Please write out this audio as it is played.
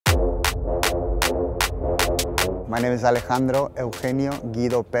My name is Alejandro Eugenio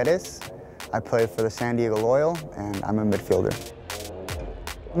Guido Perez. I play for the San Diego Loyal, and I'm a midfielder.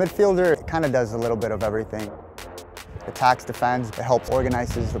 Midfielder kind of does a little bit of everything. Attacks, defends, it helps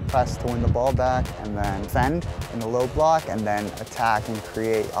organizes the press to win the ball back, and then defend in the low block, and then attack and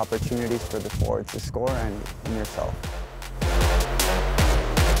create opportunities for the forwards to score and yourself.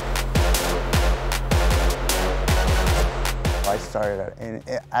 I started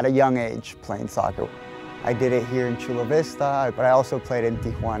at a young age playing soccer. I did it here in Chula Vista, but I also played in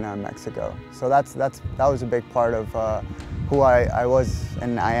Tijuana, Mexico. So that was a big part of who I was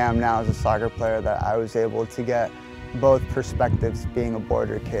and I am now as a soccer player, that I was able to get both perspectives being a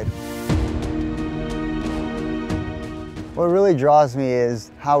border kid. What really draws me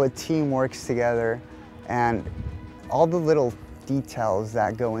is how a team works together and all the little details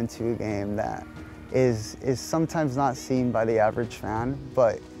that go into a game that is sometimes not seen by the average fan,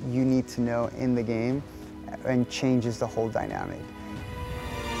 but you need to know in the game and changes the whole dynamic.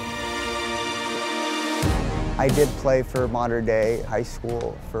 I did play for Modern Day High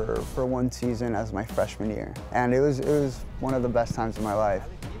School for one season as my freshman year, and it was one of the best times of my life.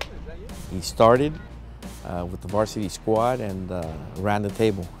 He started with the varsity squad and ran the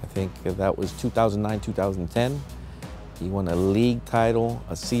table. I think that was 2009, 2010. He won a league title,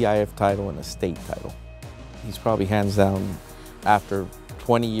 a CIF title, and a state title. He's probably hands down, after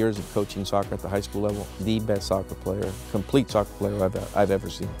 20 years of coaching soccer at the high school level, the best soccer player, complete soccer player I've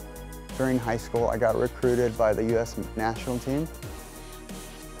ever seen. During high school, I got recruited by the U.S. national team,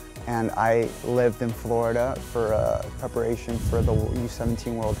 and I lived in Florida for preparation for the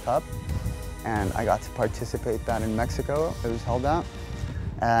U17 World Cup, and I got to participate that in Mexico. It was held out.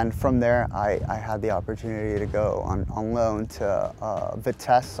 And from there, I had the opportunity to go on loan to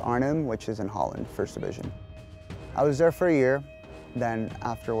Vitesse Arnhem, which is in Holland, First Division. I was there for a year. Then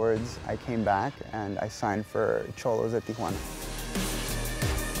afterwards, I came back and I signed for Cholos at Tijuana.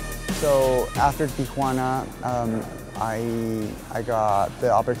 So after Tijuana, I got the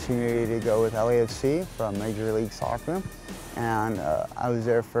opportunity to go with LAFC from Major League Soccer, and I was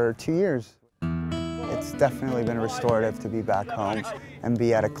there for 2 years. It's definitely been restorative to be back home and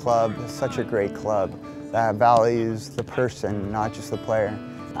be at a club, such a great club, that values the person, not just the player.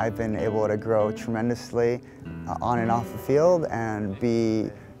 I've been able to grow tremendously on and off the field and be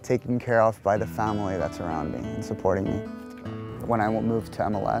taken care of by the family that's around me and supporting me. When I moved to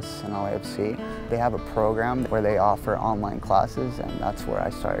MLS and LAFC, they have a program where they offer online classes, and that's where I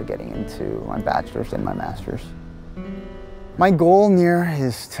started getting into my bachelor's and my master's. My goal near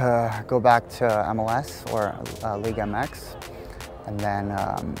is to go back to MLS or League MX, and then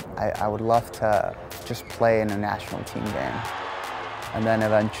I would love to just play in a national team game, and then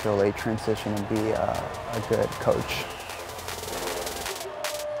eventually transition and be a good coach.